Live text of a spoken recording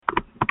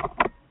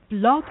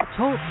Blog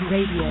Talk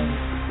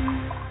Radio.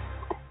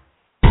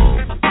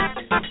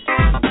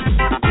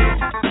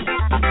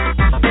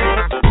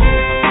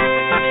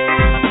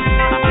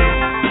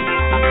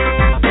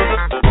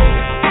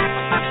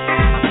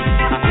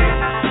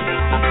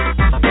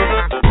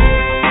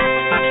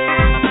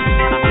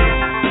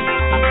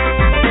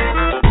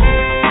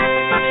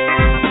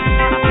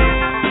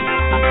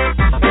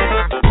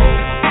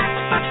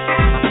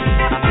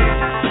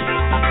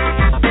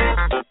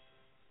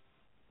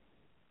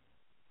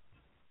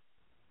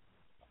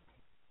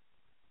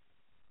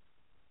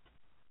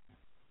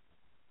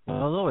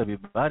 Hello,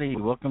 everybody.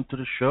 Welcome to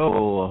the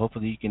show.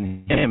 Hopefully, you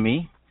can hear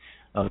me.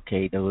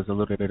 Okay, there was a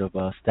little bit of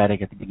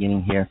static at the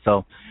beginning here.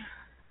 So,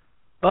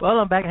 well,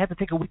 I'm back. I had to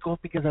take a week off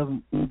because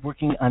I'm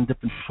working on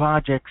different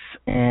projects,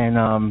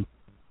 and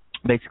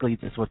basically,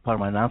 this was part of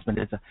my announcement.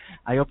 Is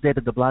I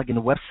updated the blog and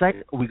the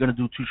website. We're going to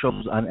do 2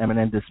 shows on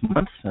MNN this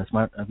month. As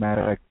a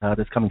matter of fact,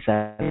 this coming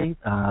Saturday,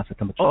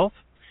 September 12th,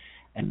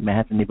 at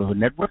Manhattan Neighborhood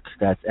Network.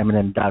 That's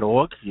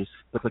mnn.org. You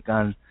just click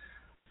on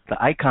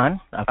the icon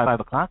at 5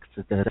 o'clock.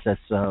 So that says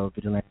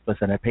Vigilante Plus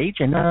on that page,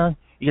 and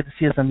you get to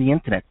see us on the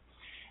internet.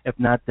 If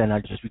not, then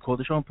I just record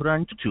the show and put it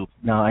on YouTube.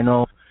 Now, I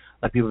know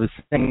like people are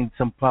saying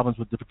some problems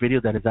with the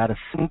video that is out of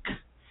sync,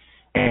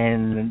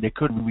 and they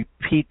couldn't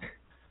repeat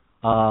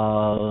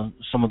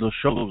some of those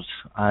shows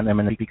on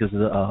MNN because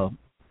of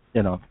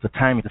the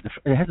timing.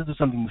 It has to do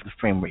something with the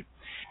frame rate.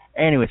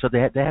 Anyway, so they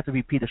had to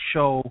repeat a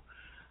show.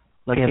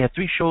 Like we had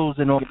 3 shows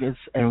in August,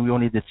 and we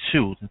only did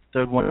 2. The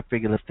third one, I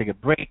figured let's take a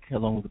break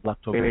along with the Block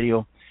Talk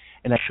Radio,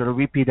 and I should have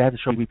repeated that. The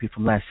show repeat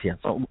from last year.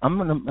 So I'm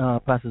in the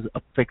process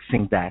of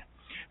fixing that.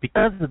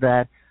 Because of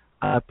that,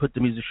 I put the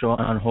music show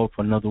on hold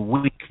for another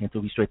week until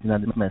we straighten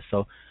out the mess.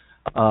 So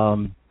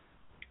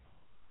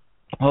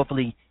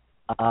hopefully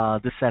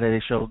this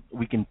Saturday show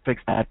we can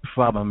fix that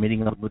problem. I'm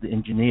meeting up with the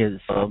engineers.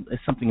 So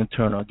it's something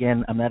internal.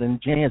 Again, I'm not an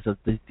engineer, so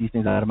these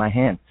things are out of my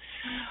hand.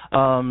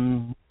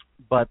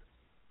 But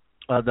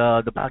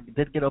the blog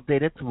did get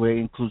updated where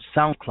it includes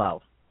SoundCloud,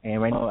 and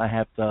right now I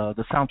have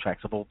the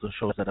soundtracks of all the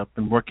shows that I've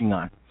been working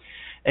on,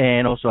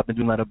 and also I've been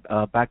doing a lot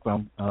of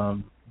background.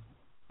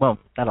 Well,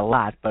 not a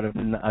lot, but I've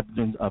been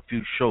doing a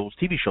few shows,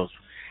 TV shows,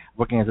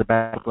 working as a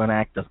background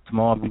actor.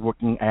 Tomorrow I'll be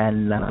working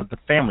on The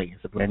Family.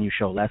 It's a brand new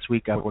show. Last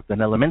week I worked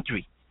on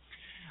Elementary.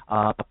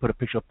 I put a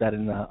picture of that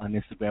on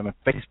Instagram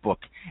and Facebook,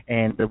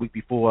 and the week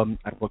before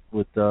I worked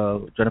with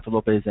Jennifer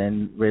Lopez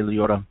and Ray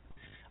Liotta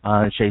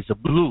on Shades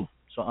of Blue.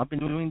 So I've been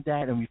doing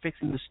that, and we're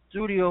fixing the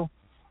studio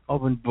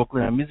over in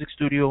Brooklyn, our music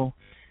studio,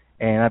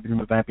 and I've been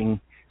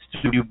revamping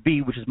Studio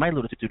B, which is my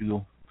little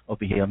studio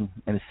over here in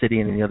the city,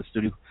 and in the other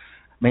studio,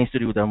 main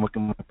studio that I'm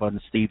working with my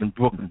partner Steve in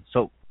Brooklyn.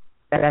 So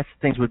that's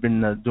things we've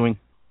been doing.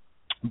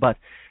 But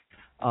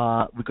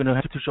we're going to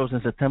have 2 shows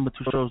in September,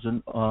 2 shows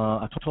in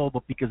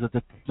October. Because of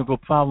the technical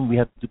problem, we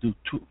have to do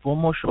 4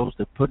 more shows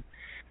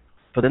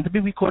for them to be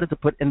recorded to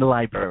put in the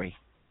library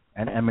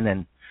at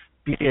MNN.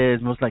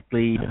 Because most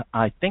likely,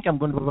 I think I'm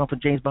going to run for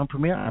James Bond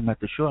premiere. I'm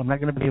not too sure. I'm not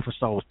going to be here for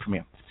Star Wars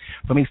premiere.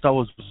 For me, Star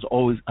Wars was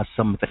always a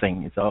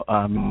something. So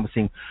I'm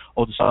seeing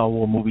all the Star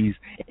Wars movies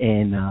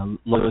in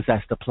Lotus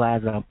Astor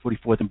Plaza on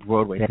 44th and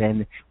Broadway.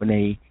 Then when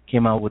they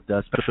came out with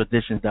the special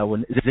editions that were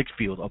in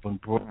Ziegfeld up on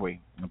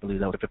Broadway, I believe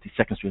that was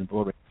 52nd Street and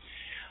Broadway.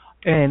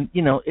 And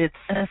it's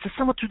a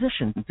summer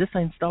tradition. This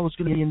time Star Wars is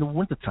going to be in the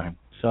wintertime.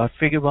 So I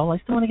figured, well, I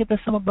still want to get that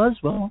summer buzz.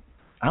 Well,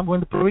 I'm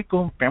going to Puerto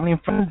Rico, family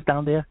and friends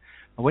down there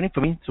are waiting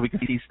for me so we can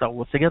see Star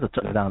Wars together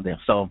down there.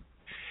 So,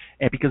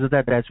 and because of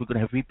that, we're going to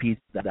have repeats.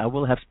 That I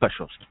will have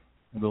specials.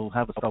 We'll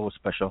have a Star Wars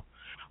special.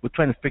 We're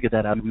trying to figure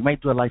that out. We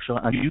might do a live show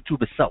on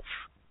YouTube itself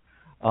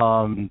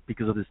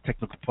because of this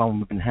technical problem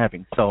we've been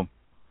having. So,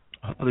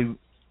 hopefully,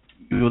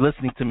 you're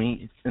listening to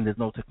me, and there's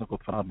no technical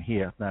problem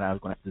here. That I was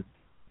going to have to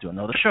do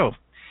another show.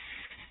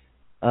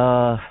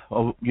 Or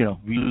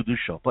redo the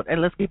show. But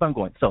let's keep on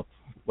going. So,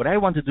 what I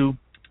want to do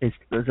is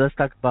let's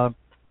talk about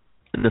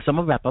the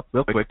summer wrap up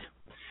real quick.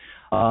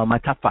 My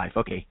top 5,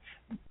 okay.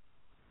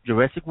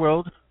 Jurassic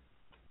World,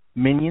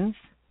 Minions,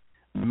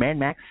 Mad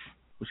Max,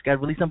 which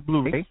got released on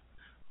Blu-ray.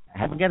 I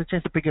haven't got a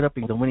chance to pick it up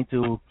because I'm waiting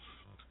to,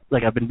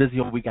 I've been busy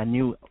all week. I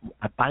knew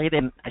I buy it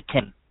and I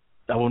can't.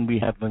 I won't be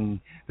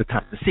having the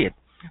time to see it.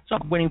 So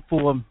I'm waiting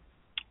for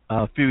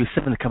Furious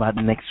 7 to come out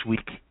next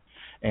week.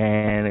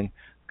 And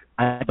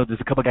I know there's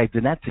a couple guys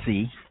did not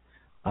see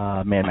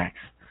Mad Max.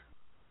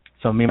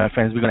 So me and my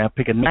friends, we're going to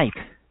pick a night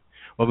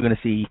where we're going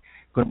to see,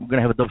 we're going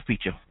to have a double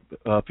feature.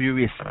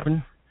 Furious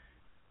 7.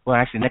 Well,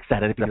 actually, next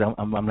Saturday because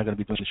I'm not going to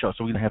be doing the show.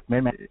 So we're going to have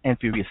Mad Max and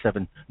Furious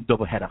 7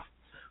 double header.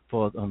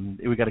 For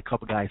we got a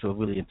couple guys who are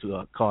really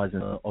into cars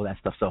and all that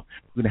stuff. So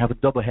we're going to have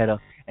a double header,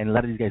 and a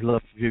lot of these guys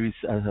love Furious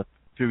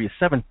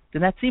 7.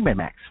 Did not see Mad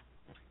Max.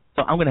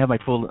 So I'm going to have my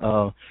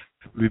full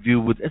review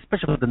with,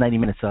 especially with the 90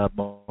 minutes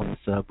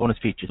bonus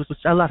features, which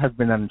a lot has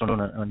been on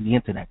the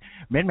internet.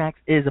 Mad Max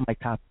is in my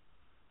top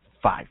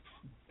 5.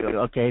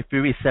 Okay,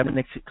 Furious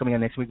 7 coming out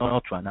next week on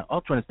Ultron. Now,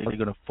 Ultron is probably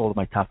going to follow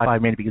my top 5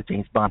 mainly because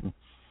James Bond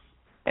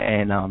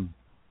and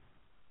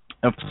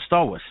for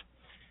Star Wars.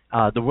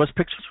 The worst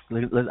pictures.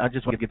 I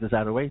just want to get this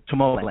out of the way.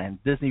 Tomorrowland.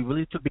 Disney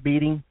really took the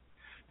beating,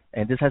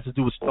 and this has to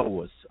do with Star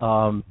Wars.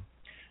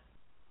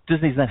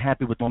 Disney's not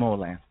happy with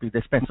Tomorrowland because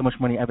they spent so much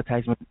money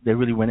advertisement. They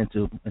really went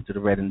into the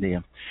red in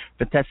there.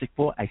 Fantastic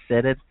Four. I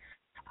said it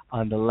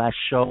on the last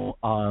show.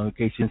 In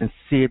case you didn't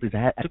see it,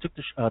 because I took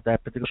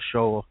that particular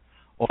show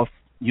off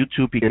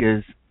YouTube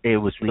because it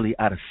was really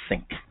out of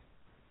sync,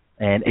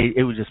 and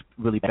it was just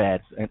really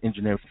bad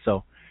engineering.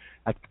 So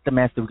I think the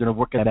master was going to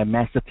work on that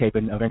master tape,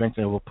 and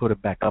eventually we'll put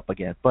it back up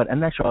again. But I'm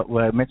not sure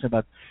what I mentioned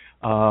about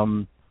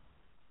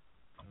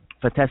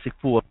Fantastic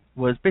Four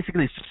was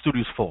basically the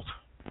studio's fault.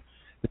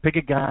 They pick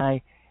a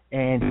guy,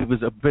 and he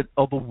was a bit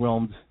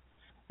overwhelmed.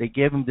 They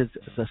gave him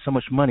so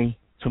much money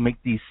to make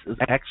these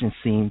action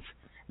scenes,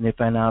 and they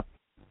found out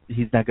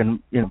he's not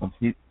going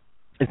to,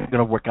 it's not going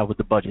to work out with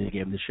the budget they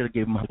gave him. They should have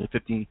given him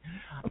 150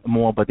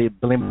 more, but they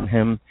blamed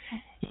him.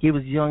 He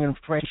was young and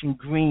fresh and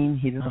green.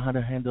 He didn't know how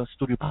to handle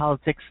studio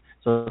politics,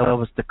 so that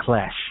was the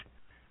clash.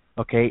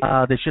 Okay,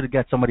 they should have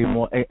got somebody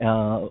more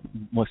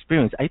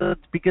experienced. I thought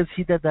because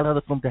he did that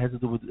other film that has to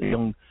do with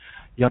young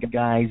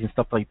guys and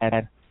stuff like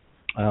that.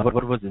 What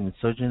was it,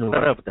 Insurgent or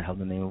whatever the hell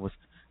the name was?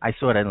 I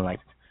saw it, I didn't like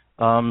it.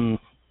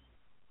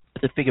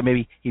 I figured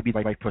maybe he'd be the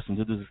right person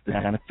to do this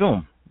kind of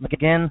film. Like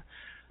again,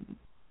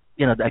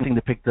 I think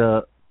they picked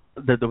the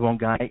wrong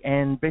guy,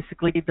 and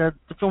basically the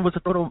film was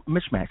a total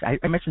mismatch.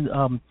 I mentioned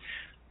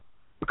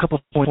a couple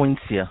of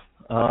points here,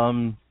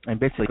 and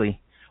basically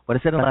what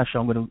I said in the last show,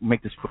 I'm going to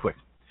make this quick.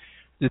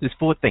 There's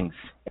 4 things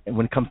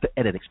when it comes to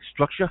editing: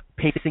 structure,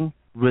 pacing,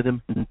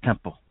 rhythm, and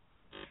tempo.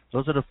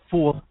 Those are the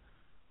 4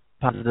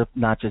 positive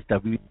notches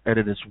that we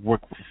editors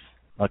work with,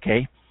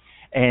 okay?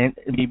 And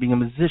me being a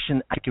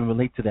musician, I can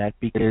relate to that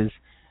because,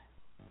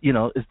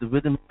 it's the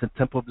rhythm, the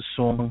tempo of the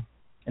song,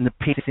 and the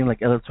pacing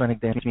like electronic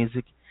dance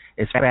music.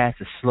 It's fast,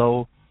 it's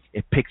slow,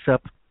 it picks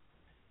up,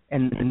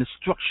 and the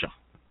structure,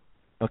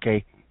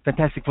 okay?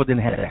 Fantastic Four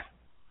didn't have that.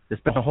 They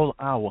spent a whole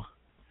hour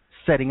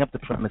setting up the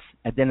premise,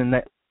 and then in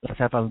that last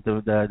half hour,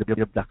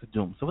 the Doctor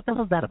Doom. So what the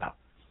hell is that about?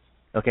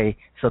 Okay,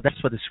 so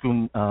that's what the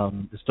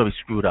story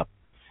screwed up.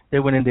 They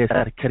went in there and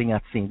started cutting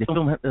out scenes. They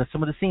filmed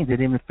some of the scenes. They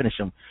didn't even finish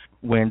them.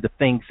 When the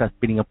Thing starts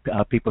beating up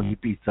people, he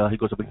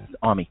goes up against the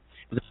army.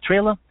 It was a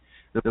trailer.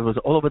 It was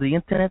all over the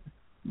internet,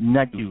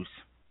 not used.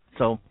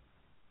 So,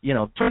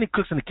 Tony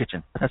cooks in the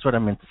kitchen. That's what I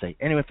meant to say.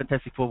 Anyway,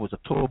 Fantastic Four was a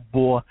total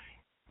bore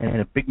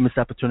and a big missed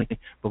opportunity.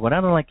 But what I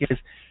don't like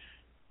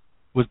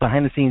was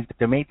behind the scenes,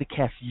 they made the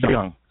cast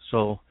young.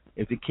 So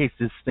if in case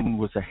this thing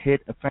was a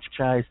hit, a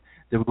franchise,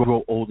 they would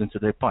grow old into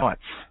their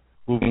parts.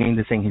 Wolverine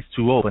is saying he's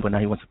too old, but now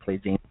he wants to play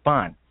James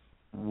Bond.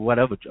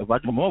 Whatever.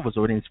 Roger Moore was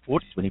already in his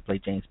 40s when he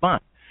played James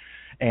Bond.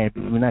 And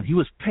believe it or not, he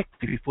was picked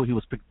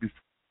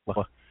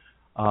before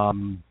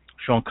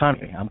Sean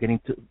Connery. I'm getting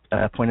to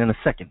that point in a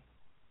second.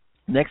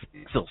 Next,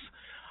 Pixels.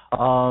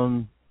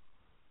 Was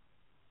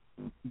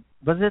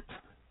it?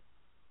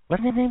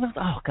 What's the name of it?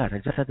 Oh, God, I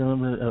just had to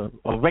remember.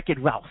 Wreck-It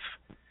Ralph.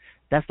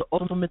 That's the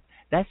ultimate,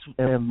 that's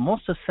the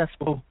most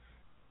successful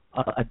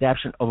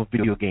adaptation of a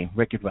video game,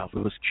 Wreck-It Ralph.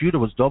 It was cute, it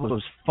was dope, it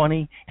was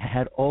funny. It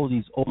had all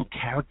these old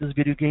characters,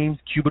 video games.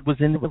 Cubert was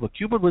in it. Well,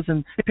 Cubert was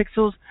in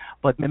Pixels,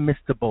 but they missed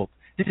the boat.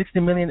 The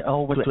 $60 million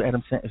all went to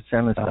Adam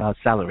Sandler's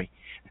salary,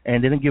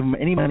 and they didn't give him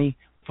any money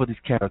for these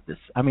characters.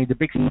 I mean, the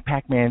big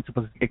Pac-Man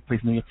supposed to take place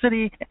in New York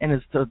City, and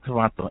it's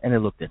Toronto, and it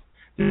looked it.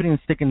 They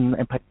didn't stick in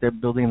Empire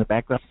Building in the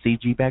background,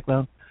 CG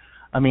background.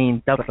 I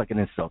mean, that was like an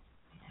insult.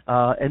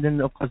 And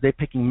then, of course, they're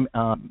picking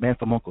Man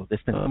from U.N.C.L.E. They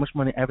spent so much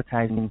money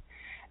advertising,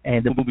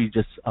 and the movie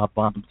just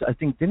bombed. I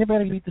think, did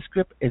anybody read the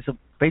script? It's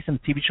based on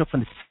a TV show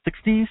from the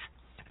 60s,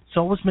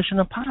 so it was Mission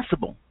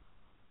Impossible.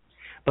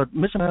 But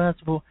Mission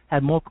Impossible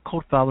had more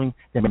cult following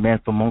than Man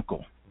from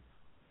U.N.C.L.E.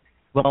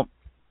 Well,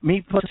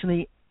 me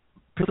personally,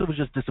 it was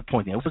just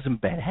disappointing. It wasn't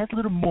bad. It had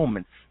little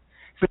moments,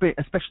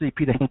 especially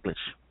Peter Dinklage.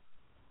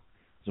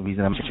 That's the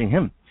reason I'm mentioning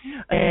him.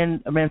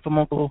 And A Man from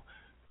U.N.C.L.E.,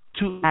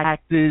 2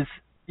 actors.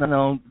 It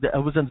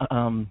was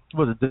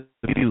the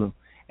review,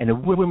 and the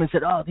women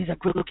said, "Oh, these are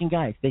good-looking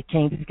guys." These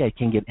guys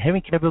can't get.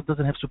 Henry Cavill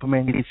doesn't have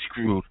Superman; he's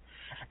screwed.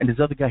 And this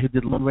other guy who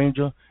did Lone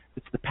Ranger,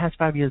 it's the past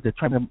 5 years they're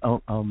trying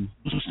to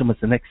boost him as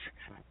the next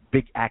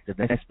big actor,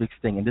 the next big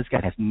thing, and this guy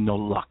has no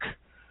luck.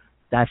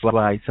 That's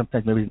why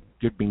sometimes maybe it's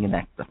good being an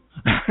actor.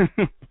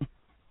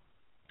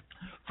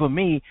 For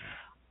me,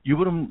 you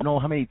wouldn't know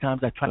how many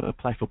times I try to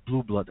apply for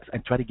Blue Bloods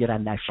and try to get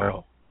on that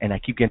show, and I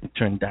keep getting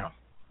turned down.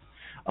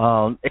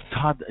 It's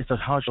hard. It's a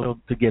hard show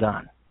to get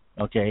on,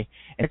 okay?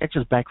 And it's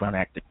just background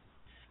acting,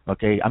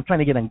 okay? I'm trying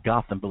to get on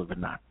Gotham, believe it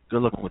or not.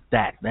 Good luck with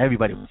that.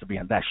 Everybody wants to be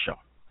on that show.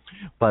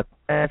 But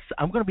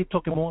I'm going to be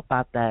talking more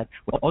about that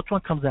when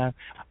Ultron comes out,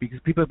 because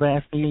people have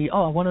asked me,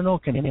 "Oh, I want to know,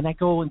 can I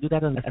go and do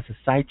that as a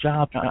side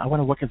job? I want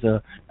to work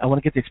I want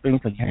to get the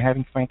experience of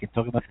having Frank and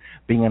talk about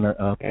being on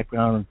a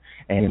background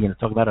and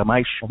talk about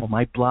my show,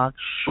 my blog."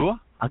 Sure,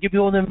 I'll give you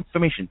all the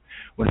information.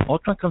 When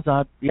Ultron comes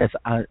out, yes,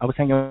 I was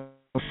hanging out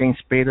with James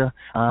Spader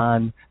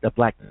on the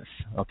Blackness.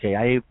 Okay,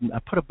 I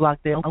put a blog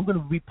there. I'm going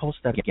to repost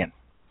that again.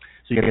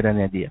 so you get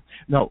an idea.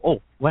 Now,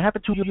 what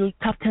happened to your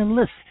top 10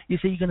 list? You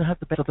say you're going to have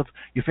the best of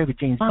your favorite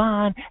James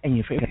Bond and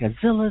your favorite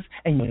Godzillas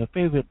and your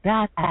favorite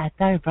your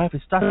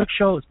favorite Star Trek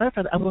show. As a matter of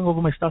fact, I'm going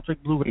over my Star Trek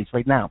Blu-rays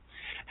right now,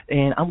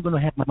 and I'm going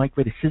to have my mic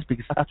ready to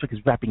because Star Trek is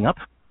wrapping up.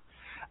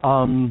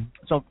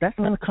 So that's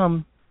going to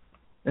come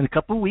in a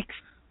couple of weeks.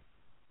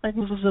 What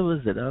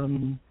was it?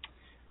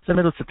 It's the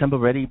middle of September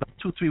already. About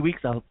 2-3 weeks,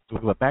 I'll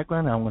do a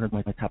background. I'm going to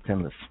do my top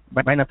 10 list.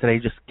 Right now today,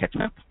 just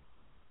catching up.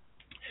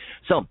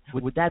 So,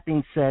 with that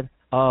being said,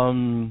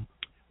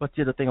 what's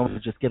the other thing I want to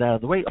just get out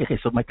of the way? Okay,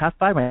 so my top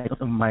 5,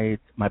 my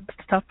best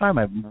top 5,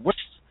 my worst.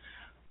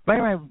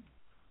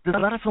 There's a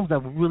lot of films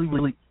that were really,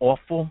 really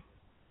awful.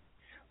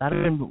 A lot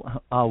of them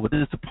were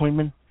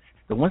disappointment.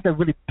 The ones that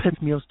really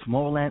pissed me off,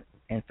 Tomorrowland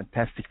and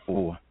Fantastic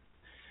Four.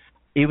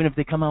 Even if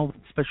they come out with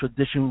special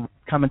edition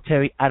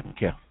commentary, I don't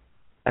care.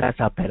 That's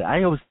how bad.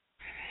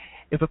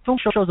 If a film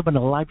shows up in the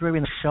library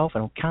on the shelf,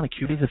 and I'm kind of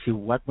curious to see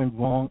what went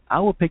wrong, I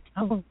will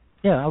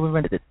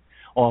rent it,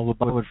 or I will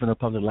borrow it from the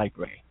public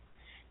library,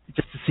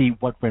 just to see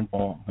what went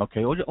wrong.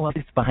 Okay, or at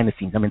least behind the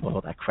scenes. I'm into all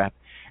that crap.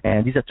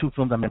 And these are 2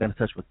 films I'm not going to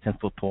touch with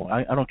 10-foot pole.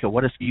 I don't care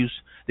what excuse.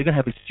 They're going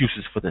to have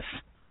excuses for this.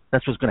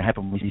 That's what's going to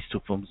happen with these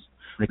 2 films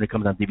when they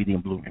come on DVD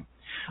and Blu-ray.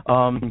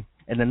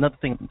 And another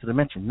thing to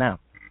mention now.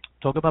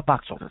 Talk about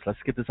box office. Let's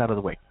get this out of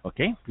the way,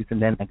 okay? Because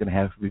then I'm going to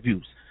have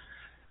reviews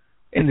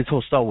in this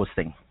whole Star Wars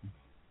thing.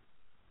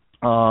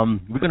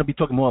 We're going to be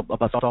talking more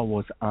about Star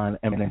Wars on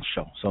Eminence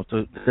Show. So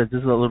this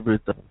is a little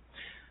bit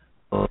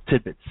of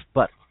tidbits.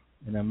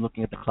 And I'm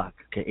looking at the clock.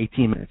 Okay,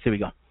 18 minutes. Here we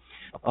go.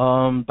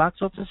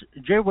 Box office.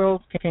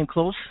 J-World came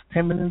close,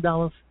 $10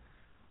 million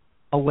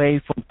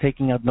away from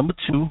taking out number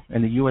 2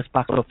 in the U.S.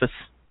 box office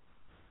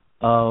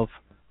of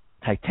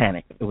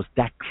Titanic. It was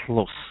that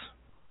close.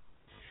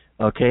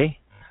 Okay?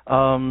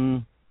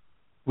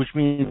 Which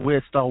means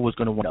where Star Wars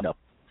going to wind up.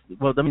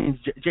 Well, that means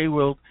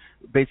J-World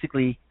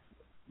basically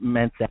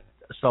meant that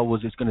Star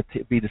Wars is going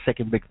to be the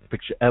second big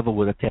picture ever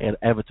with a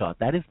Avatar.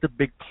 That is the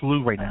big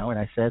clue right now, and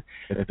I said,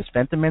 if it's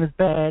Phantom Man is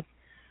bad,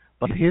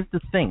 but here's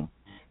the thing.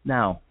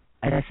 Now,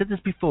 and I said this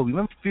before,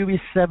 remember Furious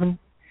 7?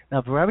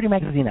 Now, Variety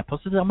Magazine, I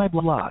posted it on my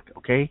blog,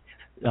 okay?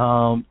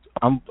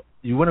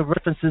 You want to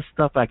reference this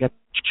stuff, I got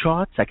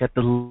charts, I got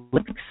the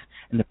links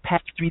in the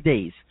past 3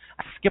 days.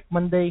 I skipped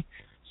Monday,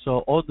 so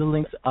all the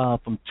links are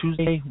from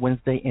Tuesday,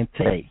 Wednesday, and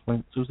today.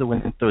 Tuesday,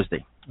 Wednesday, and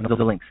Thursday. And those are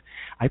the links.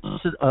 I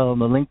posted a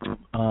link to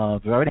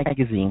Variety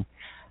Magazine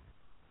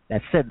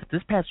that said that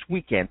this past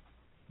weekend,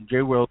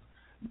 J-World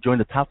joined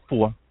the top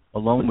 4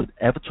 along with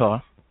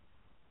Avatar,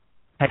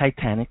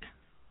 Titanic,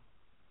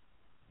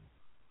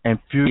 and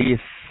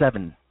Furious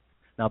 7.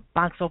 Now,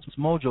 Box Office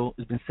Mojo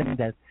has been saying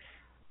that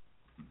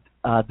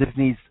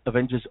Disney's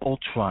Avengers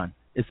Ultron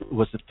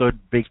was the 3rd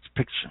biggest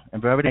picture.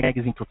 And Variety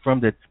Magazine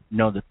confirmed that,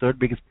 no, the 3rd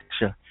biggest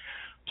picture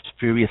was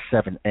Furious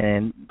 7.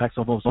 And Box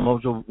Office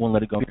Mojo won't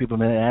let it go. People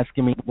have been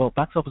asking me, well,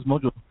 Box Office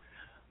Mojo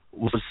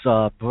was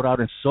brought out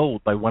and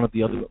sold by one of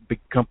the other big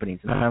companies.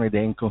 And apparently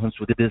they're in cahoots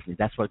with Disney.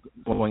 That's what's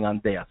going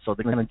on there. So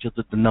they're going to judge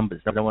the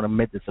numbers. I don't want to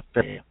admit this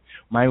affair.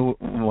 Why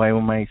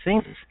am I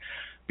saying this?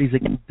 Because,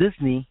 again,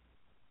 Disney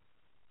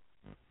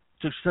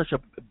took such a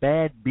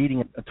bad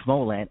beating at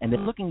Tomorrowland, and they're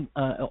looking,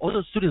 all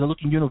those studios are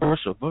looking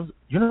Universal.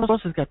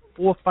 Universal's got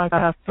 4 or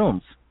 5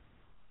 films.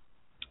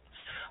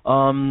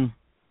 And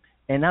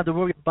now they're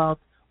worried about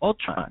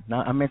Ultron.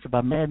 Now, I mentioned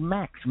about Mad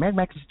Max. Mad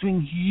Max is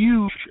doing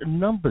huge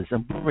numbers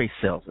on Blu-ray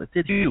sales. It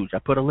did huge. I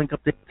put a link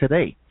up there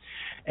today.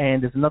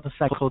 And there's another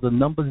site called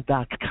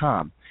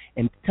thenumbers.com.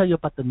 And to tell you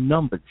about the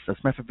numbers, as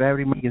a matter of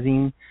Variety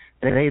Magazine,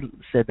 they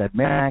said that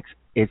Mad Max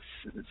is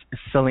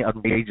selling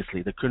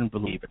outrageously. They couldn't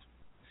believe it.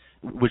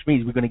 Which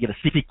means we're going to get a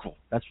sequel.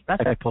 That's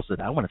I posted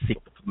that. I want a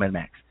sequel for Mad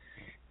Max.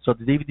 So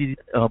the DVD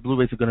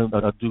Blu-rays are going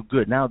to do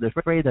good. Now they're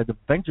afraid that the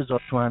Avengers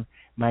Ultron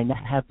might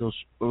not have those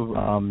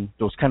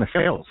kind of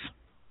sales.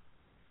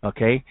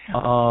 Okay,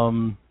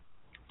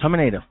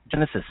 Terminator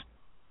Genesis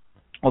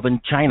over in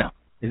China,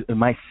 it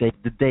might save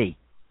the day,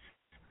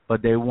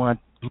 but they want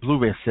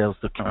Blu-ray sales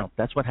to count.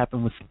 That's what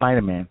happened with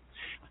Spider-Man.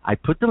 I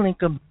put the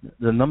link on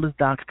the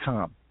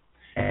numbers.com,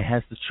 and it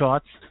has the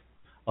charts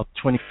of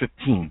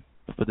 2015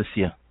 for this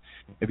year.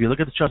 If you look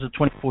at the charts of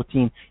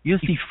 2014, you'll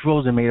see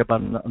Frozen made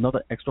about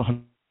another extra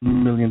 $100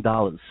 million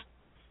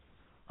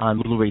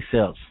on Blu-ray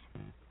sales,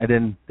 and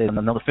then there's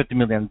another $50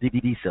 million on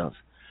DVD sales.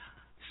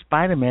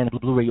 Spider-Man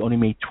Blu-ray only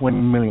made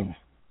 $20 million.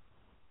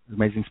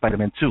 Amazing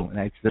Spider-Man 2,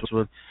 and this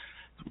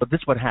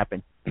is what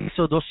happened.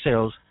 So those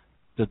sales,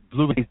 the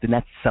Blu-rays did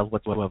not sell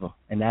whatsoever,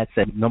 and that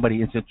said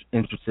nobody is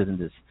interested in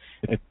this.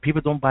 If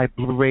people don't buy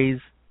Blu-rays,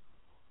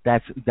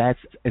 it's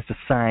a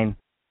sign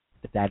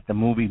that the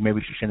movie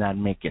maybe should not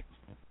make it.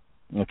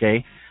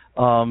 Okay,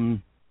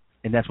 and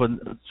that's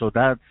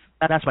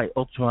why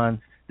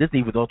Ultron,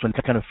 Disney with Ultron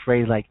kind of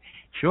phrase like,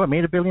 sure, I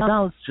made $1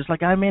 billion, just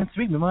like Iron Man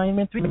 3. Remember Iron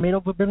Man 3? They made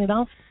over $1 billion,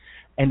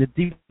 and the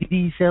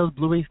DVD sales,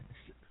 Blu-rays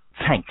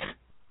tanked.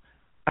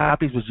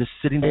 Copies was just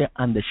sitting there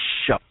on the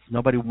shelf.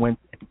 Nobody went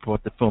and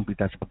bought the film because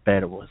that's how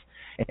bad it was.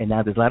 And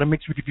now there's a lot of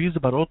mixed reviews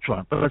about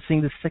Ultron. But I'm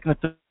seeing the second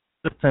and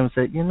the time and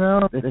said,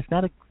 it's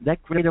not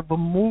that great of a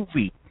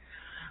movie.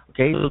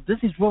 Okay, so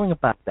Disney's worrying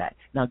about that.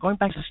 Now, going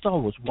back to Star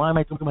Wars, why am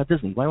I talking about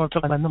Disney? Why am I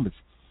talking about numbers?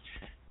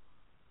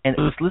 And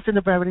it was listed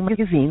in Variety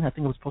magazine. I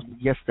think it was posted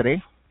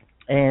yesterday,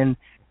 and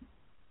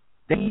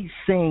they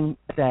saying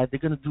that they're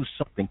going to do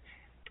something.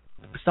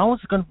 Star Wars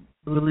is going to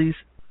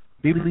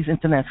be released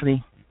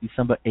internationally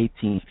December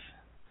 18th,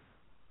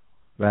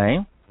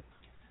 right?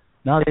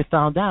 Now they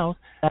found out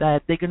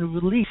that they're going to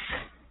release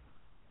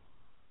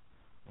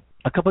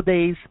a couple of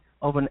days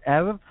over in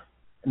Arab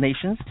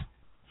nations,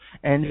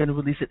 and they're going to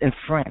release it in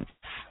France.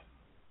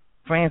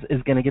 France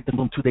is going to get the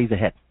film 2 days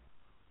ahead.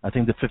 I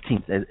think the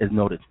 15th is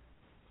noted.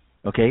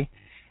 Okay?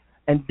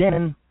 And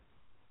then,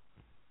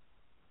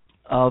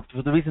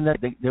 for the reason that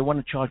they want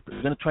to charge,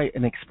 they're going to try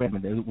an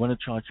experiment. They want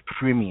to charge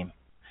premium.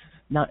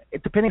 Now,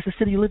 depending on the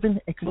city you live in,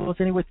 it can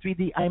cost anywhere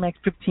 3D IMAX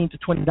 $15 to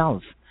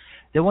 $20.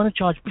 They want to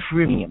charge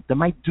premium. They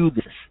might do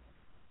this.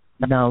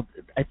 Now,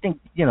 I think,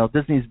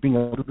 Disney is being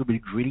a little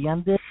bit greedy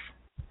on this.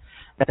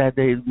 That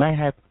they might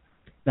have.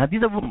 Now,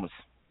 these are rumors.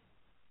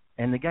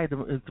 And the guy,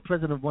 the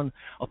president of one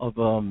of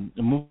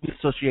the movie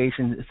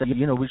association, said,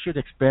 we should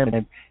experiment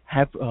and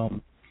have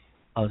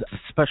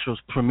specials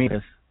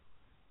premieres,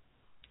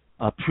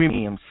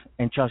 premiums,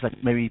 and charge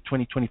like maybe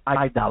 $20,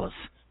 $25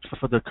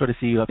 for the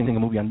courtesy of seeing a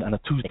movie on a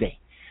Tuesday.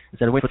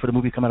 Instead of waiting for the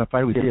movie to come out on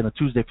Friday, we did it on a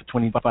Tuesday for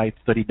 $25,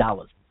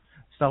 $30.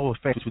 Star Wars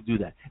fans would do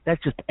that.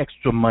 That's just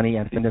extra money,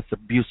 and I think that's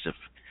abusive.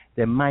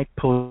 They might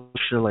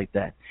push it like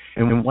that.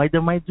 And why they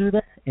might do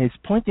that is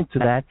pointing to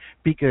that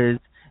because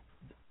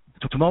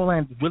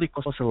Tomorrowland really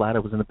costs a lot.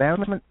 It was an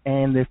embarrassment,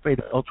 and they're afraid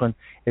that Ultron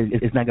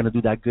is not going to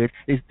do that good.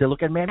 They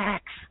look at Mad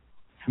Max.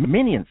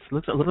 Minions.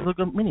 Look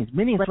at Minions.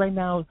 Minions right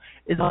now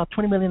is about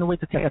 $20 million away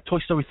to take out Toy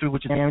Story 3,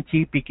 which is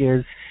guaranteed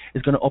because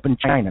it's going to open in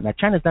China. Now,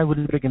 China's not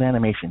really big in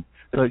animation,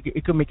 so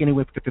it could make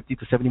anywhere from 50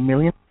 to 70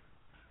 million.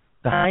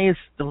 The highest,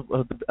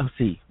 let's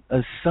see,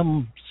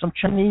 some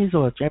Chinese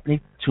or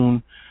Japanese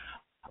tune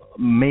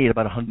made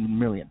about 100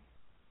 million.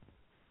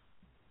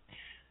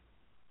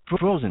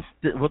 Frozen,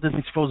 Walt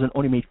Disney's Frozen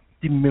only made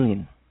 50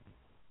 million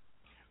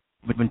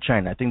within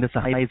China. I think that's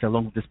the highest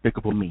along with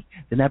Despicable Me.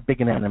 They're not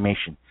big in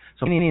animation.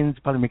 So Indians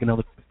probably make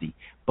another 50.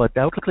 But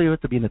that would clear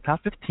it to be in the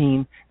top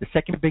 15, the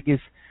second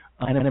biggest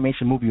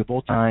animation movie of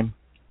all time,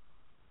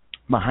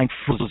 behind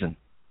Frozen.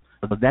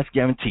 So that's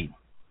guaranteed.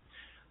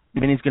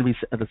 Minions going to be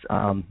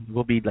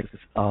will be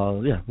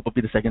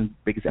the second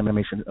biggest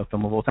animation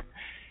film of all time.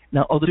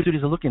 Now other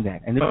studios are looking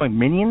at, and they're going,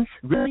 Minions,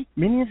 really?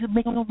 Minions is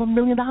making over $1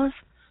 million?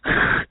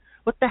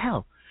 What the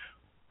hell?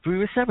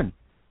 3 or 7,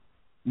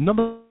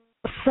 number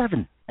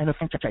 7, and a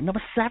franchise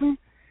number 7,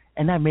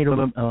 and that made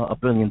over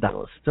 $1 billion.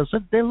 So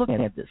they're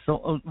looking at this.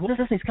 So Walt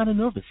Disney is kind of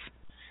nervous.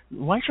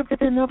 Why should they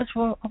be nervous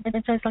for a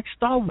franchise like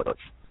Star Wars?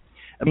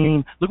 I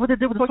mean, look what they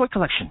did with the toy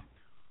collection.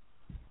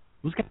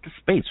 Who's got the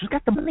space? Who's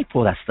got the money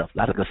for that stuff? A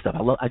lot of good stuff.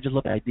 I just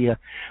love the idea.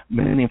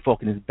 Millennium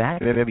Falcon is back.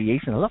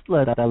 Variation. I love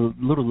that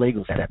little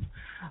Lego set.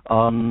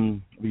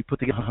 We put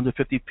together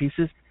 150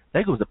 pieces.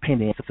 Lego was a pain in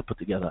the ass to put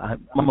together.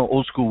 I'm an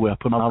old school where I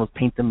put models,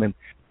 paint them, and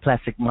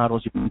plastic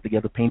models. You put them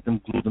together, paint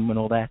them, glue them, and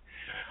all that.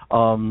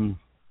 I'm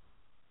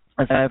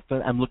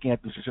looking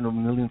at the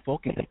Millennium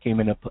Falcon that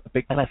came in a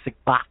big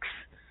plastic box.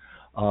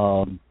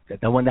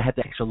 The one that had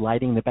the extra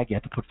lighting in the back. You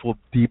had to put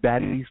 4D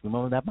batteries.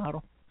 Remember that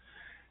model?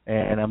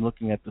 And I'm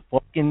looking at the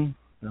Falcon,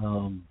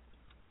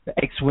 the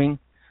X-Wing.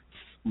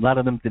 A lot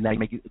of them did not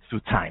make it through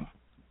time.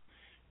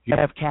 You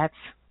have cats,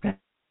 that's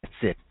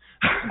it.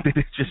 They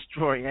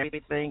destroy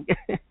everything.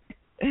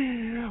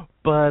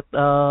 But,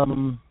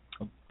 oh,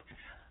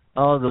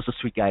 those are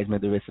sweet guys, may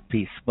the rest in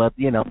peace. But,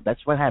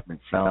 that's what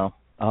happens. So,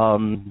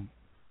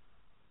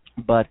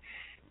 but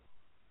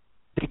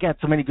they got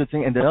so many good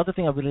things. And the other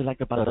thing I really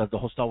like about the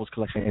whole Star Wars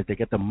collection is they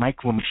get the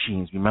micro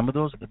machines. Remember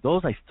those?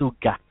 Those I still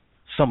got,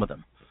 some of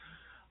them.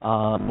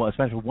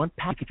 Especially one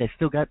package I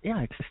still got.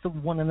 Yeah, it's still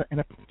one in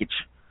a package.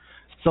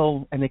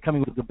 So, and they're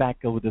coming with the back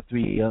with the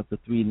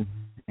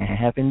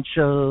 3.5 inch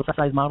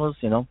size models,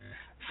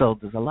 So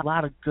there's a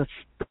lot of good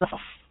stuff.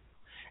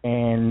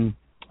 And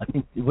I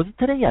think was it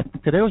today? Yeah,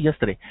 today or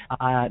yesterday?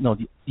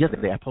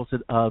 Yesterday I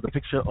posted the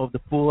picture of the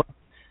four.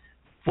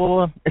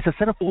 It's a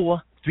set of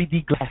 4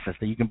 3D glasses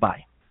that you can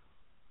buy.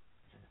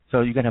 So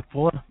you can have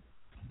 4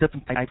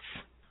 different types.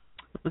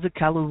 Was it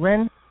Kylo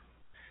Ren?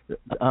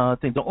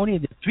 The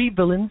only 3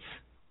 villains.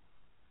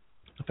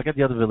 I forget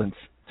the other villains.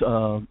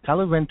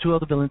 Kylo Ren, 2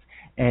 other villains,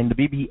 and the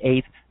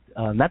BB-8,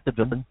 not the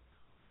villain.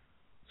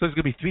 So it's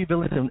gonna be 3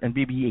 villains and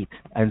BB-8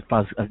 as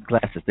far as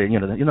glasses. They,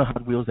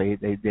 Hot Wheels.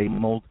 They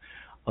mold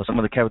some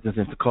of the characters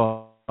into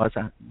cars.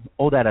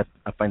 All that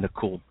I find it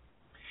cool.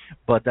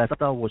 But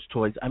Star Wars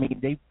toys. I mean,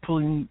 they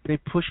pushing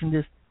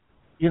this,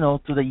 to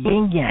the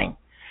yin yang,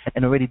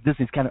 and already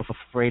Disney's kind of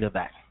afraid of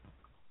that.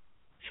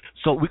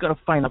 So we got to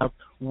find out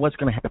what's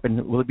going to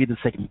happen. Will it be the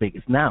second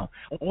biggest? Now,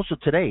 also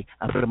today,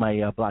 I put on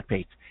my blog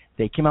page,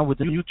 they came out with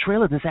a new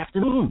trailer this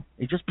afternoon.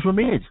 It just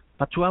premiered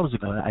about 2 hours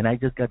ago, and I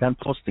just got done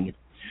posting it.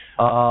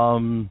 Or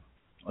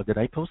did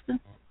I post it?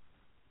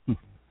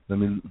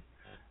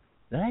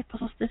 Did I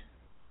post it?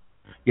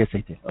 Yes,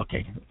 I did.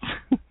 Okay.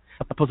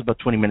 I posted about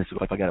 20 minutes ago.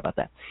 I forgot about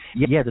that.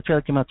 Yeah, the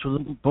trailer came out.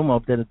 Boom, I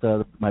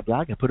updated my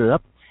blog. I put it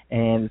up,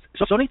 and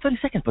so it's only 30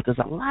 seconds, but there's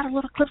a lot of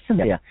little clips in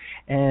there,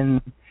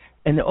 and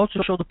they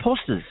also show the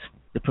posters,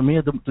 the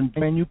premiere, the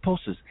brand new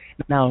posters.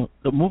 Now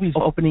the movie's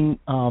opening.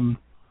 The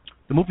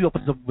movie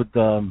opens up with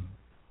the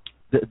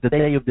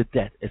Day of the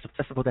Dead. It's a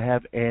festival they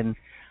have in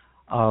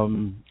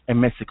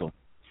Mexico.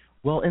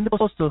 Well, in the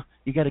poster,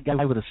 you got a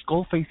guy with a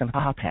skull face and a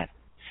top hat.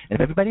 And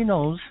if everybody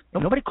knows,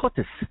 nobody caught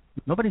this.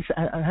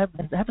 I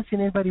haven't seen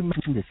anybody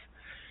mention this.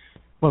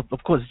 Well,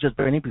 of course, it's just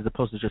very neat because the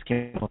poster just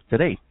came up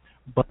today.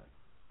 But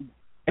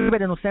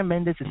everybody knows Sam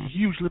Mendes is a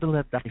huge Little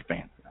Red Die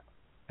fan.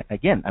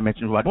 Again, I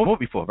mentioned Roger Moore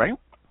before, right?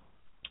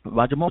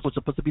 Roger Moore was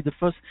supposed to be the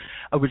first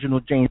original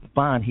James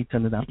Bond. He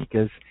turned it down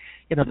because,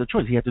 the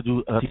choice. He had to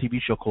do a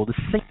TV show called The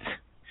Saint.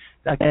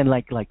 Again,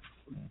 like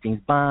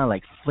James Bond,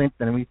 like Flint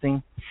and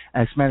everything.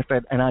 As a matter of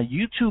fact, on our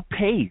YouTube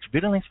page,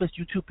 Video Express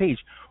YouTube page,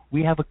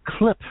 we have a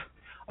clip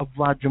of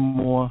Roger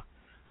Moore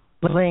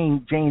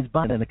playing James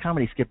Bond in a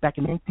comedy skit back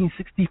in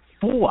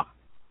 1964.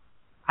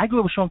 I grew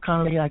up with Sean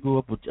Connery. I grew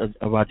up with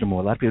Roger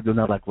Moore. A lot of people do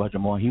not like Roger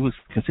Moore. He was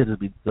considered to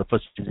be the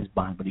first James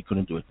Bond, but he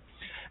couldn't do it.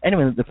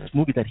 Anyway, the first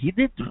movie that he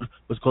did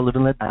was called Live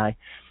and Let Die.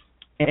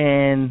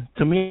 And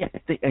to me, I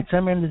think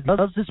Sam Mendes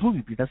loves this movie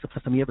because that's the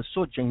first time he ever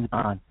saw James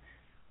Bond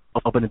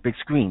up on the big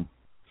screen.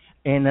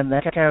 And then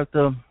that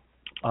character,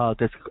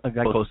 there's a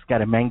guy called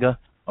Scaramanga,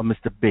 or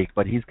Mr. Big,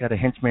 but he's got a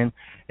henchman.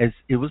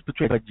 It was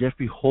portrayed by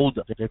Jeffrey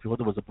Holder. Jeffrey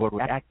Holder was a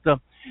Broadway actor.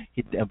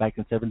 He back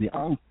in the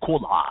 70s.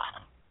 Cola.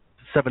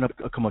 7-Up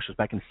commercials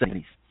back in the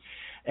 70s.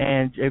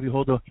 And Jeffrey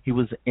Holder, he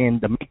was in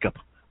the makeup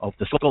of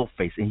the skull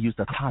face, and he used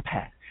a top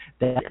hat.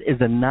 That is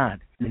a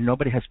nod.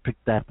 Nobody has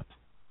picked that up.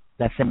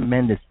 That's Sam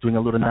Mendes doing a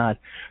little nod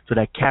to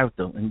that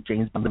character in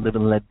James Bond Live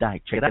and Let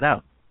Die. Check that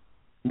out.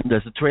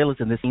 There's the trailers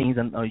and the scenes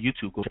on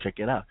YouTube. Go check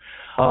it out.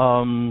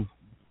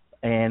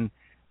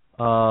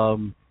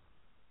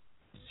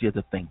 The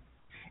other thing.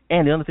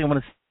 And the other thing I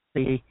want to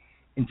say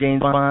in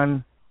James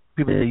Bond,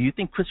 people say, you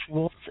think Chris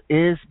Waltz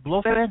is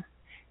Blofeld?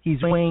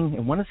 He's wearing,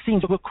 in one of the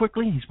scenes, real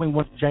quickly, he's wearing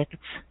one of the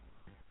jackets.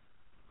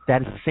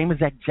 That is the same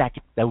exact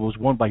jacket that was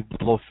worn by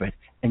Blofeld,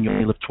 and You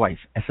Only Live Twice,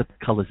 except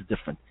the color is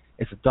different.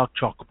 It's a dark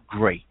chocolate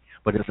gray,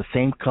 but it's the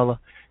same color.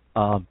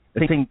 It's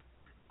the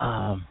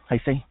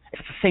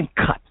same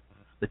cut.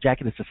 The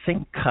jacket is the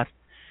same cut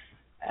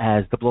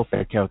as the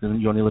Blofeld character in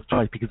You Only Live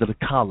Twice because of the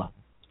collar.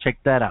 Check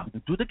that out.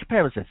 Do the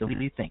comparison. So what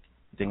do you think?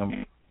 You think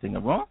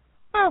I'm wrong?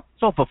 Well,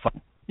 it's all for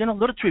fun.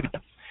 Little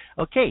trivia.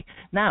 Okay,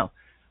 now,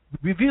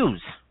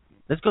 reviews.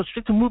 Let's go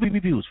straight to movie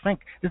reviews.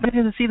 Frank, there's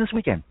nothing to see this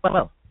weekend. Well,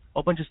 a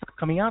whole bunch of stuff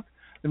coming out.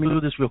 Let me do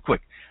this real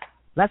quick.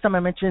 Last time I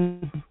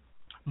mentioned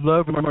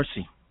Love and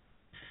Mercy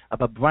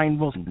about Brian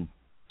Wilson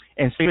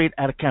and Straight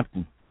Outta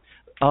Compton,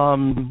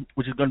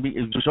 which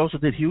also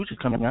did huge.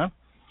 It's coming out.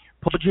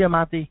 Paul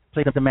Giamatti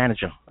played the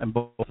manager in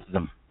both of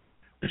them,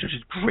 which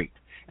is great.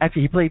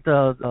 Actually, he played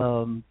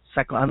the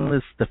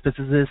psychoanalyst, the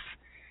physicist,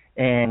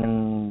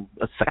 and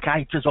a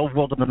psychiatrist all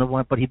rolled up into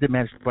one, but he did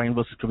manage Brian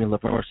Wilson's career in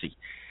Love and Mercy.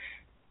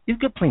 He's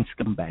good playing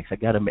scumbags, I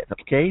gotta admit.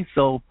 Okay,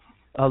 so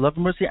Love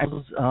and Mercy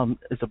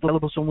is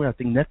available somewhere. I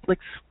think Netflix,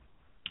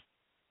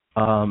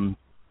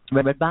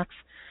 redbox,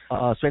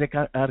 Straight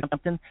Outta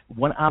Compton.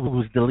 1 hour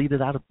was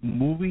deleted out of the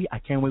movie. I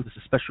can't wait for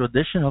the special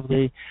edition of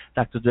the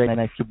Dr. Dre and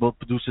Ice Cube, both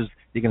producers.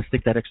 They're gonna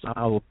stick that extra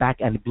hour back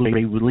and the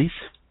Blu-ray release.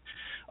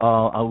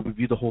 I'll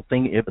review the whole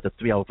thing if the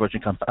 3-hour version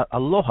comes.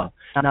 Aloha.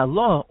 And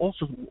Aloha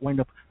also wound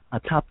up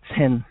on top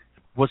 10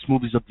 worst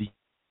movies of the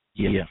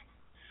year.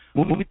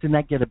 Movie did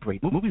not get a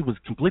break. The movie was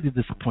completely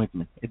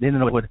disappointment. It didn't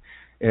know what.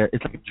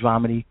 It's like a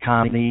dramedy,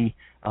 comedy,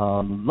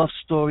 love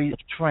story, a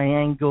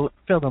triangle. It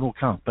failed on all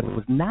counts, but it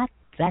was not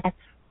that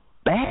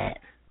bad.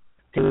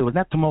 It was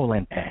not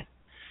Tomorrowland bad.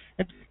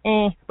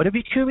 But if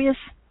you're curious,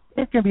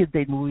 it's gonna be a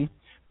date movie.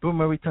 Bill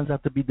Murray turns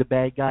out to be the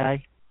bad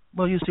guy.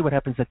 Well, you'll see what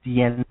happens at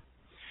the end.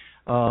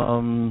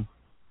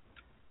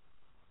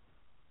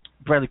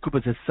 Bradley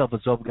Cooper's a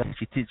self-absorbed guy.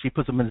 She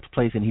puts him in his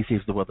place and he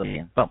saves the world at the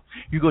end. Well,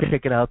 you go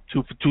check it out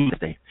for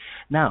Tuesday.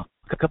 Now,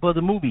 a couple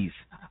other movies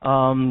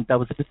that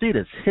was at the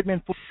theaters.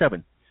 Hitman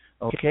 47.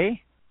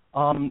 Okay,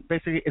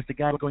 basically it's the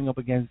guy going up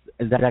against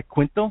Zach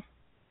Quinto.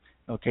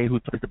 Okay, who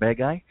plays the bad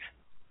guy.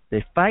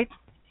 They fight.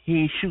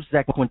 He shoots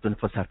Zach Quinto in the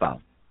first half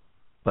hour.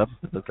 But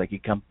it looks like he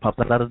pops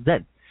out of the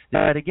dead. They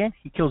fight again.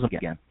 He kills him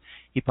again.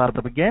 He pops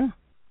up again.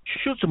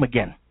 Shoots him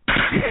again.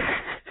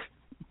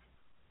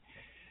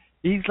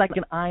 He's like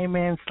an Iron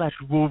Man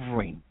 /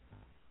 Wolverine.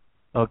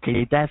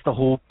 Okay, that's the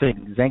whole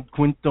thing. Zach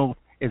Quinto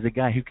is a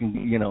guy who can,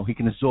 he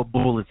can absorb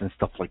bullets and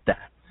stuff like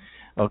that.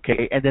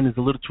 Okay, and then there's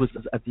a little twist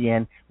at the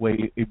end where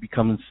it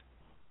becomes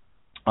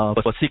a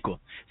sequel.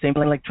 Same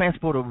thing like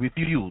Transporter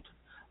Refueled.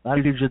 A lot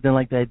of people just didn't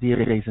like the idea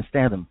of Jason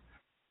Statham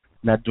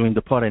not doing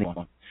the part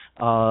anymore.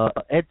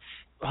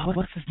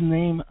 What's his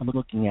name? I'm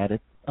looking at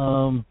it.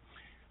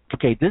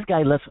 Okay, this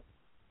guy left.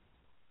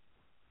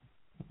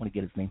 I want to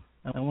get his name.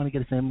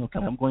 Okay,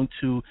 I'm going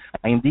to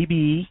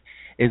IMDb.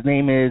 His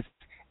name is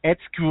Ed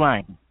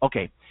Skrein.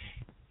 Okay,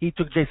 he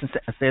took Jason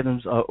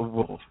Statham's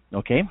role.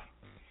 Okay,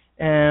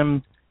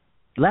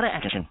 A lot of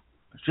action.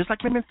 It's just like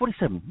Batman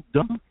 47.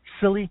 Dumb,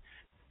 silly.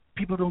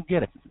 People don't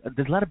get it.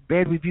 There's a lot of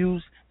bad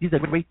reviews. These are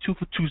great 2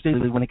 for Tuesdays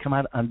when they come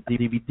out on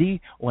DVD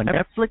or on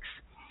Netflix.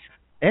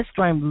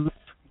 S-Prime left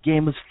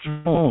Game of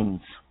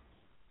Thrones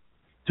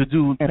to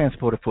do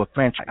transporter for a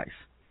franchise.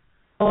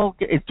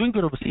 Okay, it's doing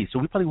good overseas, so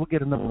we probably will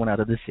get another one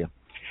out of this year.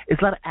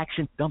 It's a lot of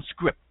action, dumb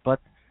script, but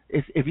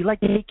if you like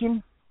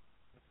Taken,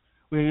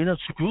 where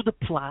screw the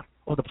plot,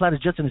 or the plot is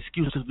just an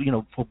excuse,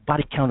 for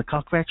body count and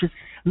car crashes.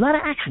 A lot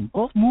of action.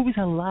 Both movies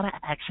have a lot of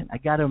action. I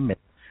gotta admit,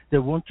 they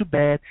weren't too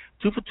bad.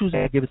 2 for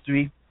Tuesday, I give it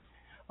 3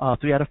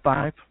 out of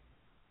 5.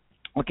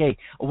 Okay,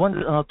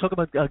 talk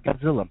about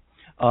Godzilla.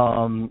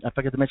 I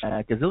forgot to mention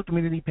Godzilla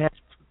Community Pass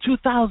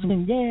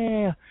 2000.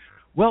 Yeah.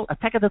 Well,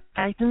 Attack of the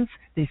Titans.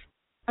 They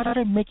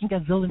started making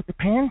Godzilla in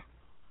Japan.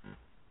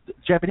 The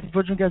Japanese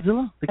version of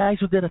Godzilla. The guys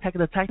who did Attack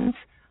of the Titans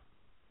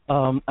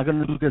are going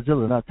to do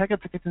Godzilla. Now, Attack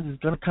of the Titans is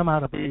going to come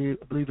out, I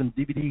believe, in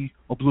DVD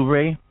or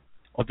Blu-ray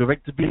or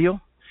direct-to-video.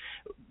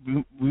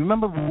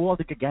 Remember War of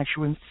the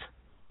Gargantuans?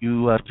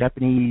 You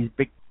Japanese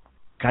big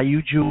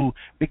kaiju,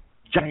 big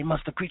giant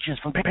monster creatures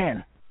from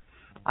Japan.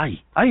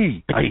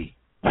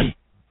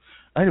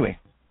 Anyway,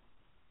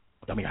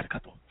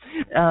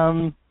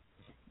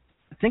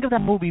 think of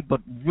that movie,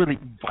 but really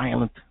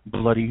violent,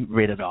 bloody,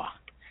 rated R.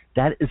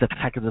 That is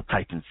Attack of the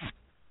Titans.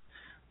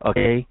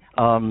 Okay?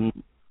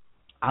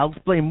 I'll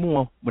explain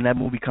more when that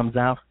movie comes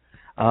out,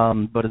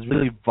 but it's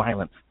really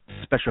violent.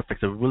 Special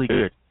effects are really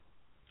good.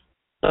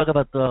 Talk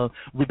about the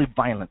really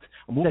violent.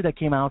 A movie that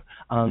came out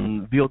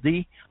on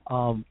VOD,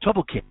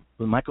 Turbo Kid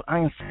with Michael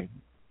Ironside.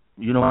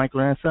 You know Michael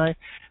Ironside?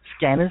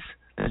 Scanners,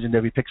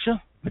 legendary picture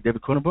with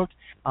David Cronenberg.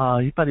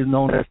 He's probably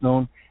known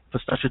for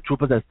Starship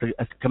Troopers as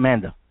the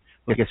commander,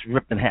 who gets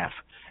ripped in half.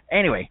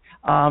 Anyway,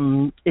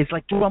 it's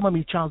like Trauma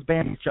meets Charles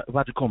Band,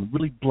 Roger Corman,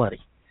 really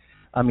bloody.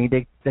 I mean,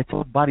 they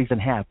tore bodies in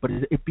half, but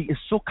it's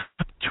so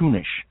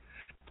cartoonish.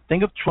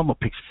 Think of Trauma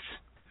pictures.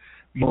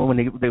 When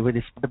they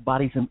split the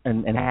bodies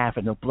in half,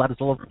 and the blood is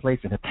all over the place,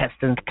 and the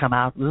intestines come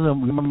out.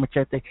 Remember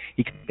Machete?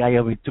 He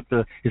took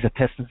his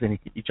intestines and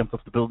he jumped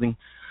off the building.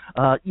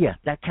 Yeah,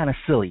 that kind of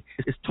silly.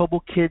 It's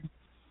Turbo Kid.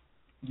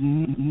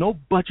 No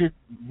budget,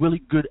 really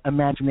good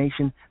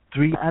imagination.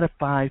 3 out of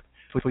 5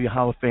 for your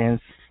horror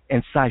fans,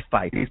 and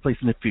sci-fi. It takes place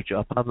in the future,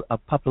 a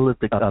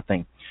apocalyptic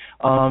thing.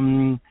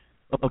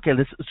 Okay,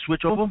 let's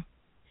switch over.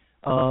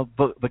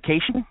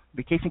 Vacation.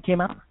 Vacation came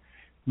out.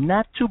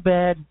 Not too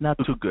bad, not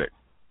too good.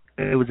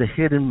 It was a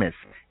hit and miss.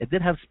 It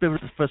did have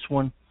spirits, the first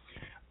one,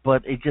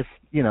 but it just,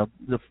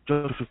 the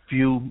first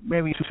few,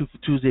 maybe 2 for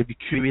Tuesday, if you're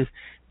curious.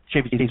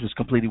 Chevy Chase was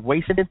completely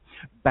wasted.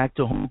 Back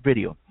to home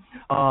video.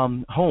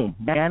 Home,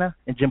 Diana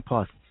and Jim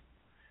Parsons.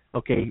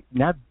 Okay,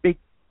 not big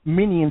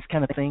Minions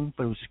kind of thing,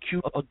 but it was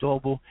cute,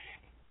 adorable.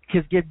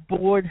 Kids get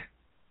bored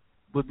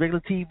with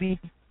regular TV,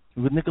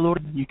 with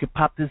Nickelodeon, you can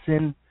pop this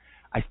in.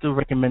 I still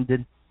recommend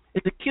it.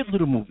 It's a cute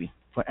little movie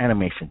for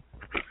animation.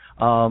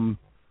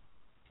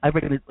 I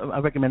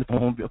recommend it for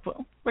home.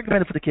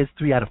 Recommend it for the kids.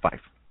 3 out of 5.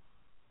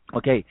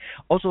 Okay.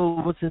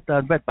 Also, what's it?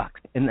 Redbox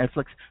and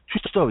Netflix.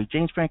 True story.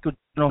 James Franco.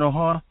 No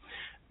horror.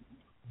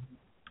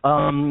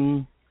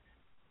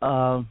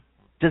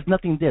 There's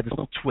nothing there. There's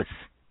no twist.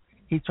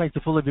 He tries to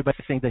fool everybody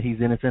saying that he's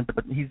innocent,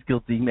 but he's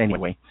guilty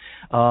anyway.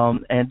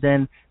 And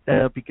then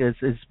because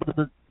his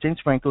brother James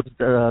Franco, his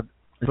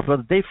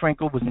brother Dave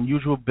Franco was in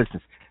usual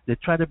business. They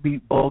try to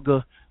be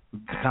vulgar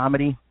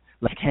comedy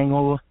like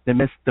Hangover. They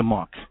missed the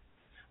mark.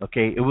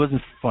 Okay, it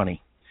wasn't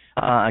funny.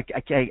 I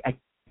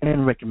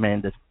can't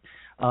recommend it.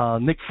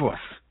 Nick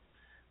Frost,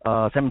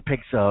 Simon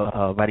Pegg's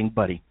writing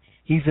buddy.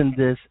 He's in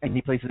this, and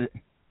he plays an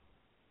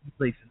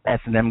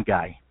S&M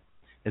guy.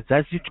 It's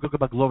as you talk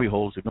about glory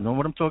holes. If you know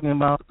what I'm talking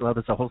about, well,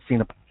 there's a whole scene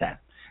about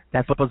that.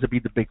 That's supposed to be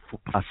the big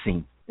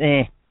scene.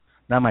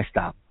 Not my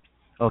style.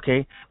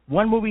 Okay,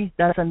 one movie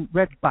that's on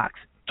Redbox,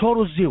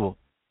 Total Zero.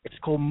 It's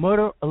called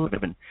Murder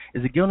 11.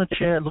 It's a girl in a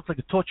chair. It looks like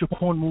a torture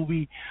porn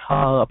movie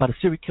about a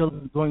serial killer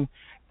going.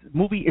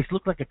 Movie. It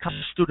looks like a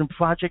college student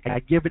project.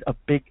 I give it a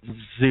big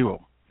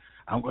 0.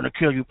 I'm going to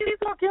kill you. Please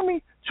don't kill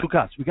me. 2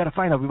 cops. We got to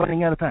find out. We're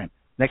running out of time.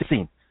 Next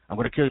scene. I'm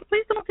going to kill you.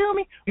 Please don't kill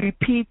me.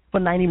 Repeat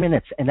for 90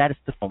 minutes, and that is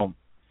the film.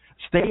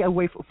 Stay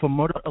away from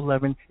Murder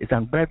 11. It's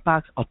on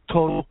Redbox, a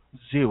Total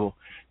 0.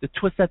 The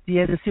twist at the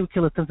end, the serial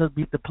killer turns out to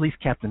be the police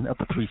captain of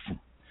the precinct.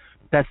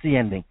 That's the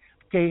ending.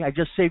 Okay, I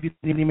just saved you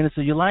 90 minutes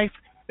of your life.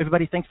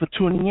 Everybody, thanks for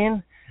tuning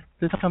in.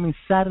 This coming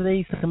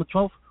Saturday, September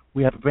 12th,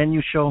 we have a brand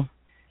new show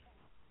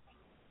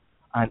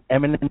on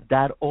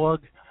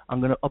eminent.org.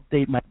 I'm going to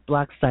update my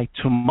blog site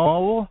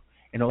tomorrow,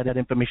 and all that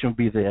information will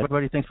be there.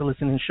 Everybody, thanks for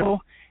listening to the show,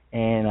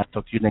 and I'll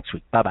talk to you next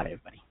week. Bye-bye,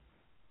 everybody.